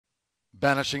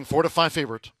Banishing 4-5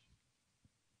 favorite.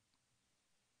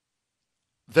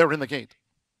 They're in the gate.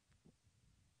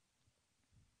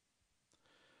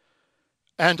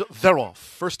 And they're off.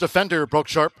 First defender broke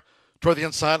sharp toward the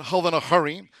inside, Hull in a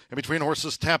hurry. In between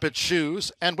horses, Tap It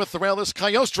Shoes. And with the rail is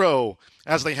Cagliostro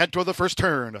as they head toward the first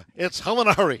turn. It's Hull in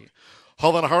a hurry.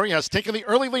 Hull in a hurry has taken the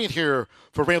early lead here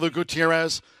for Raylu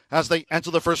Gutierrez as they enter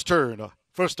the first turn.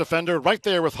 First defender right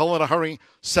there with Hull in a hurry.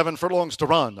 7 furlongs to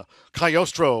run.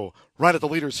 Cagliostro right at the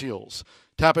leader's heels.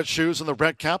 Tap It Shoes in the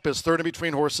red cap is third in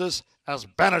between horses as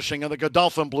Banishing in the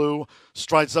Godolphin blue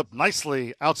strides up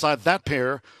nicely outside that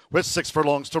pair with 6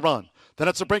 furlongs to run. Then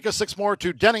it's a break of 6 more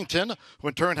to Denington, who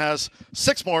in turn has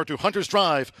 6 more to Hunter's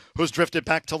Drive, who's drifted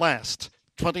back to last.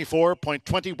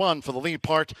 24.21 for the lead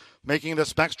part, making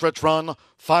this backstretch run.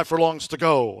 5 furlongs to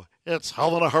go. It's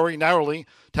Hull in a hurry narrowly.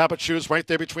 Tap It Shoes right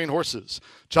there between horses.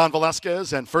 John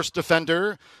Velasquez and First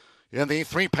Defender in the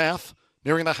 3-path,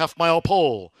 nearing the half-mile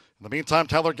pole. In the meantime,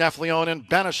 Tyler Gaffleone and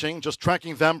Banishing just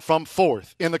tracking them from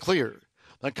 4th in the clear.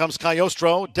 Then comes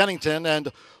Cagliostro, Denington,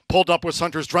 and pulled up was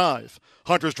Hunter's Drive.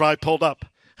 Hunter's Drive pulled up.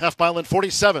 Half mile in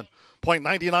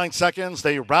 47.99 seconds.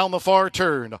 They round the far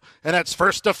turn. And it's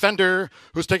First Defender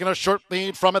who's taking a short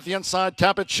lead from at the inside.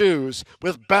 Tap It Shoes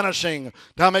with Banishing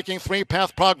now making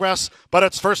 3-path progress. But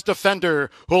it's First Defender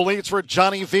who leads for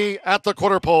Johnny V at the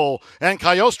quarter pole. And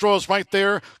Cagliostro is right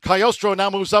there. Cagliostro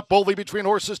now moves up boldly between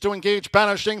horses to engage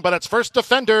Banishing. But it's First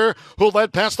Defender who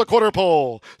led past the quarter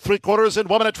pole. 3/4 in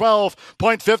 1 minute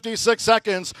 12.56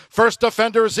 seconds. First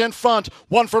Defender's in front.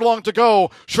 1 furlong to go.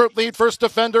 Short lead First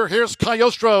Defender. Here's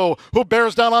Cagliostro who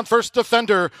bears down on First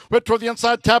Defender. With toward the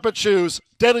inside Tap It Shoes.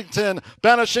 Denington,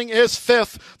 Banishing is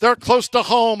 5th. They're close to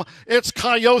home. It's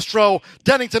Cagliostro.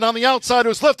 Denington on the outside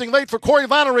who's lifting late for Corey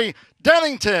Lannery.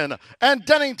 Denington, and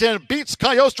Denington beats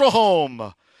Cagliostro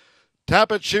home.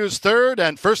 Tap It Shoes 3rd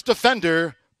and First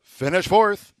Defender finish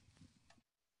 4th.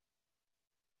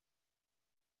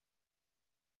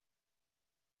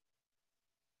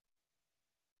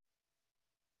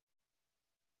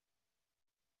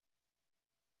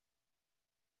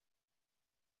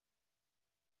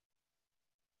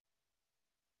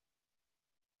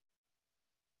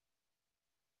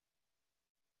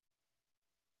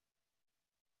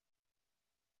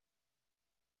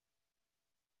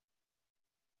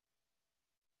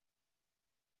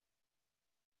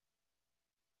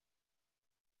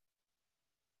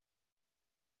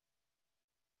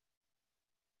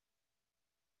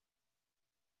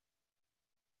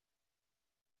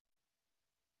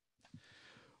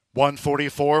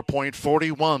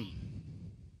 $144.41.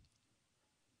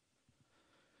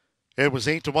 It was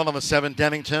 8-1 on the 7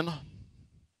 Denington.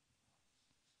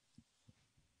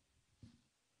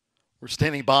 We're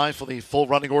standing by for the full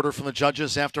running order from the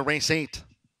judges after race 8.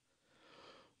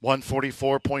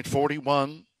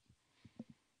 144.41.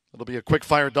 It'll be a quick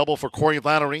fire double for Corey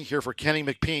Lannery here for Kenny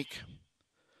McPeek.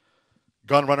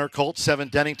 Gunrunner Colt, 7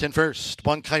 Denington first.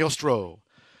 1 Cagliostro.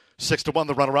 6-1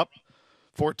 the runner-up.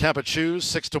 4 Tap It Shoes,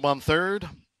 6-1 third,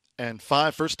 and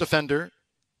 5 First Defender.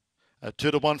 At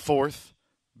 2-1 fourth,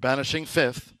 Banishing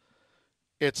 5th.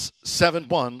 It's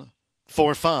 7-1,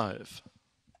 4-5.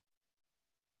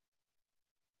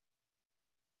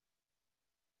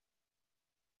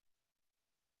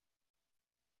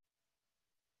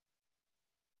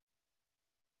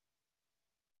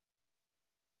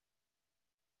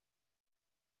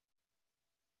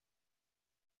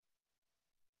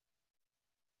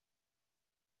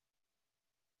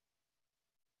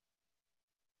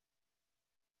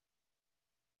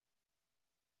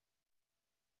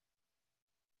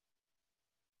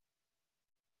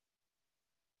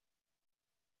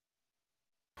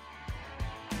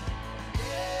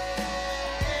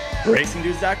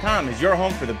 RacingDudes.com is your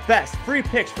home for the best free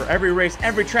picks for every race,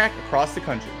 every track across the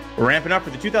country. We're ramping up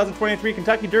for the 2023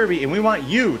 Kentucky Derby, and we want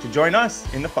you to join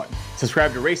us in the fun.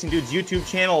 Subscribe to Racing Dudes YouTube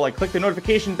channel, click the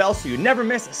notification bell so you never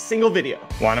miss a single video.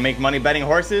 Want to make money betting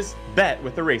horses? Bet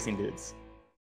with the Racing Dudes.